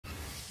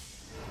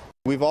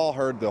We've all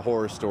heard the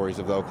horror stories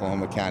of the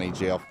Oklahoma County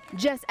Jail.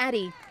 Jess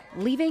Eddy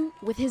leaving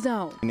with his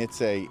own. And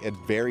it's a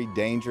very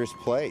dangerous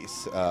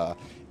place.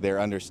 They're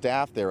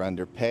understaffed, they're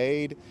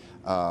underpaid,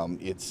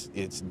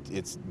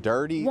 it's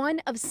dirty. One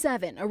of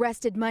 7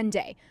 arrested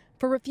Monday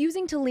for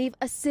refusing to leave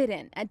a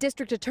sit-in at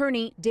District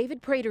Attorney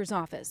David Prater's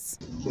office.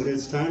 But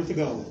it's time to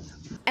go.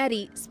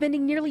 Eddy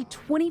spending nearly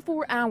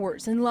 24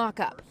 hours in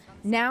lockup,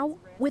 now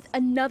with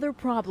another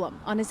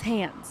problem on his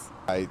hands.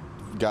 I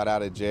got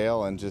out of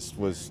jail and just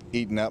was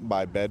eaten up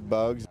by bed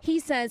bugs. He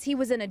says he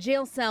was in a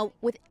jail cell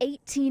with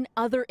 18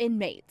 other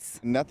inmates.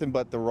 Nothing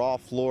but the raw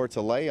floor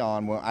to lay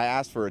on. When I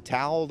asked for a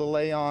towel to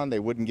lay on, they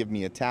wouldn't give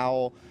me a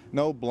towel,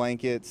 no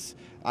blankets.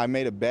 I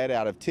made a bed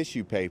out of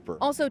tissue paper.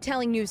 Also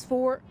telling News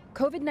 4,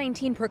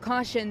 COVID-19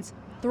 precautions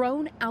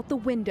thrown out the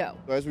window.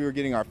 As we were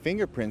getting our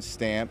fingerprints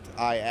stamped,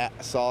 I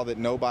saw that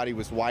nobody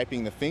was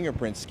wiping the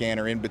fingerprint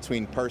scanner in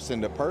between person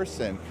to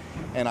person,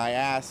 and I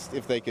asked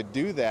if they could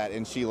do that,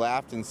 and she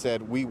laughed and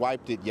said, "We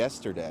wiped it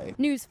yesterday."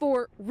 News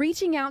 4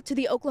 reaching out to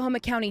the Oklahoma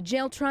County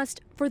Jail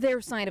Trust for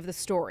their side of the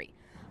story,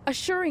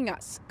 assuring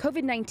us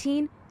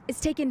COVID-19 is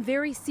taken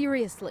very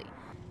seriously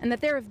and that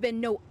there have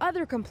been no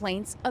other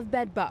complaints of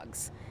bed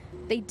bugs.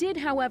 They did,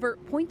 however,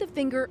 point the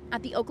finger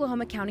at the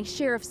Oklahoma County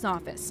Sheriff's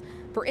Office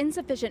for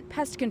insufficient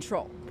pest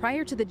control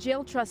prior to the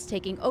jail trust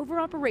taking over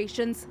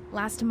operations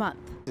last month.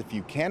 If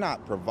you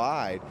cannot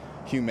provide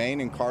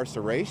humane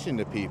incarceration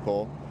to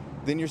people,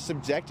 then you're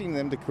subjecting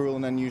them to cruel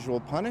and unusual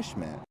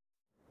punishment.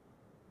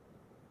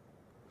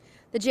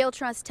 The jail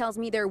trust tells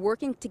me they're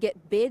working to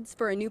get bids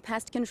for a new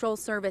pest control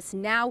service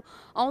now,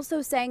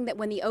 also saying that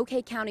when the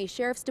OK County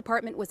Sheriff's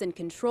Department was in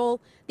control,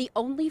 the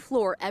only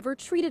floor ever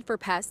treated for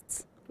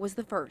pests was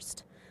the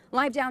first.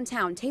 Live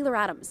downtown, Taylor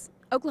Adams,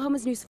 Oklahoma's News.